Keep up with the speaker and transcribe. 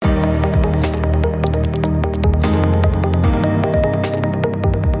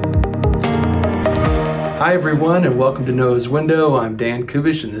Hi, everyone, and welcome to Noah's Window. I'm Dan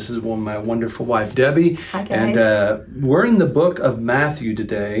Kubish, and this is my wonderful wife, Debbie. Hi, guys. And we're in the book of Matthew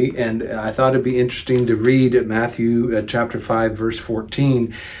today, and I thought it'd be interesting to read Matthew chapter 5, verse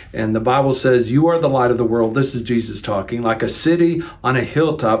 14. And the Bible says, "You are the light of the world." This is Jesus talking, "like a city on a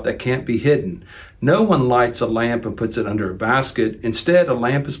hilltop that can't be hidden. No one lights a lamp and puts it under a basket. Instead, a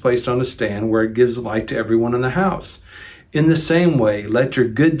lamp is placed on a stand where it gives light to everyone in the house. In the same way, let your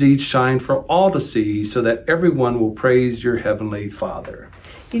good deeds shine for all to see, so that everyone will praise your heavenly Father."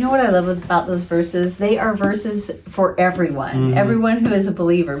 You know what I love about those verses? They are verses for everyone, everyone who is a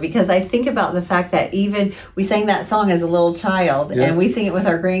believer, because I think about the fact that even we sang that song as a little child, and we sing it with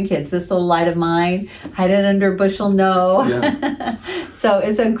our grandkids, "This little light of mine, hide it under a bushel, no." Yeah. So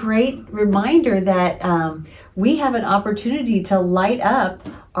it's a great reminder that we have an opportunity to light up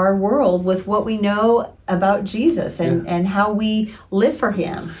our world with what we know about Jesus and how we live for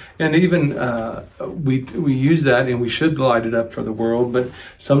him. And even we use that, and we should light it up for the world, but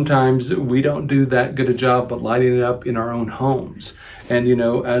sometimes we don't do that good a job of lighting it up in our own homes. And you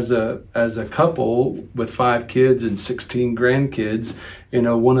know, as a couple with 5 kids and 16 grandkids, you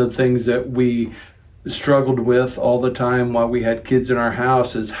know, one of the things that we struggled with all the time while we had kids in our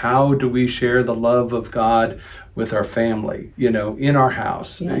house is, how do we share the love of God with our family, you know, in our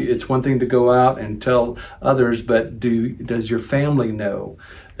house? Yes. It's one thing to go out and tell others, but does your family know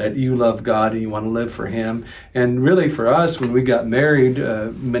that you love God and you want to live for him? And really for us, when we got married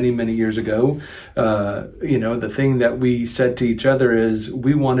many years ago, you know, the thing that we said to each other is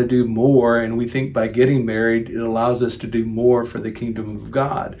we want to do more, and we think by getting married, it allows us to do more for the kingdom of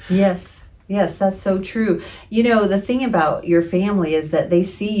God. Yes. Yes, that's so true. You know, the thing about your family is that they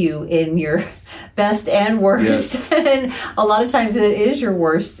see you in your best and worst. Yes. And a lot of times it is your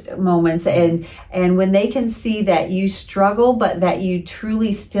worst moments. And when they can see that you struggle, but that you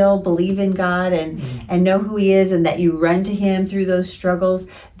truly still believe in God and know who he is, and that you run to him through those struggles,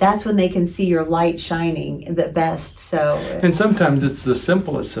 that's when they can see your light shining the best. So, and sometimes it's the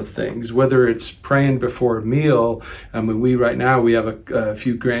simplest of things, whether it's praying before a meal. I mean, we have a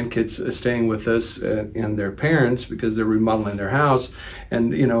few grandkids staying with us and their parents because they're remodeling their house.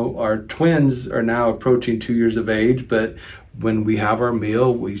 And, you know, our twins are now approaching 2 years of age, but when we have our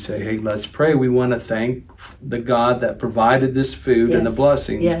meal, we say, hey, let's pray. We want to thank the God that provided this food and the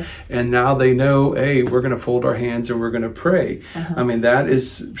blessings. Yes. And now they know, hey, we're going to fold our hands and we're going to pray. I mean, that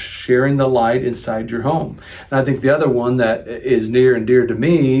is sharing the light inside your home. And I think the other one that is near and dear to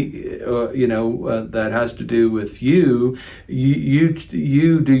me, that has to do with you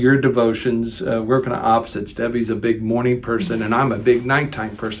do your devotions. We're kind of opposites. Debbie's a big morning person, and I'm a big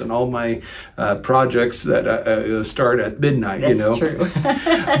nighttime person. All my projects that start at midnight. That's true.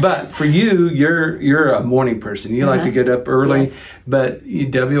 But for you, you're a morning person. You like to get up early. Yes. But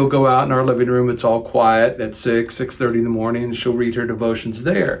Debbie will go out in our living room. It's all quiet at 6:30 in the morning, and she'll read her devotions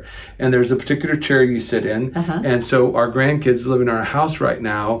there. And there's a particular chair you sit in. And so our grandkids live in our house right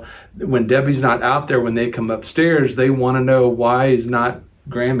now. When Debbie's not out there, when they come upstairs, they want to know, why is not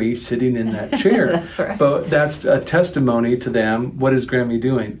Grammy sitting in that chair? That's right. But that's a testimony to them. What is Grammy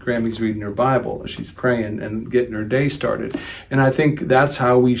doing? Grammy's reading her Bible. She's praying and getting her day started. And I think that's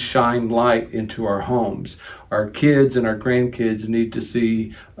how we shine light into our homes. Our kids and our grandkids need to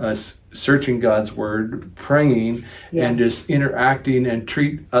see us searching God's word, praying, and just interacting and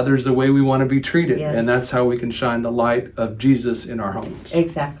treat others the way we want to be treated. Yes. And that's how we can shine the light of Jesus in our homes.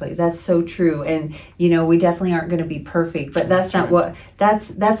 Exactly. That's so true. And, you know, we definitely aren't going to be perfect, but that's not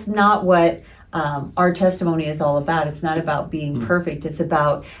what our testimony is all about. It's not about being perfect. It's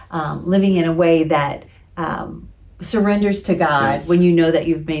about living in a way that surrenders to God when you know that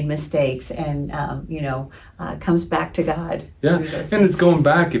you've made mistakes, and comes back to God. Yeah, and it's going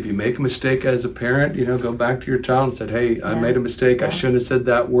back. If you make a mistake as a parent, go back to your child and said, hey, I made a mistake. I shouldn't have said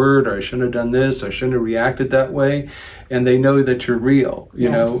that word, or I shouldn't have done this. I shouldn't have reacted that way. And they know that you're real,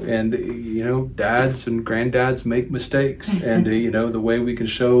 and dads and granddads make mistakes. And, the way we can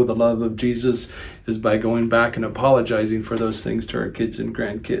show the love of Jesus is by going back and apologizing for those things to our kids and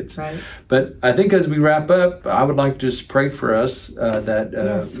grandkids. Right. But I think as we wrap up, I would like to just pray for us that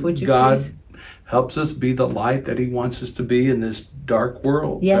God please helps us be the light that he wants us to be in this dark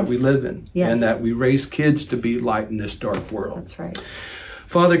world that we live in. Yes. And that we raise kids to be light in this dark world. That's right.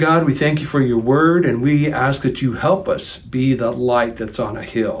 Father God, we thank you for your word, and we ask that you help us be the light that's on a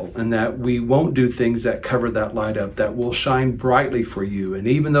hill, and that we won't do things that cover that light up, that will shine brightly for you. And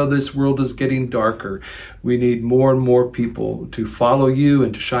even though this world is getting darker, we need more and more people to follow you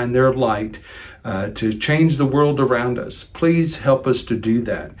and to shine their light to change the world around us. Please help us to do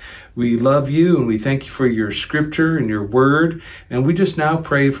that. We love you and we thank you for your scripture and your word. And we just now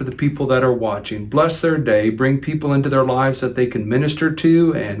pray for the people that are watching. Bless their day. Bring people into their lives that they can minister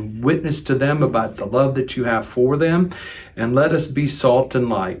to and witness to them about the love that you have for them. And let us be salt and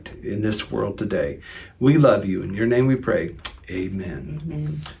light in this world today. We love you. In your name we pray. Amen.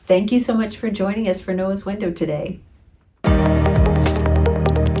 Amen. Thank you so much for joining us for Noah's Window today.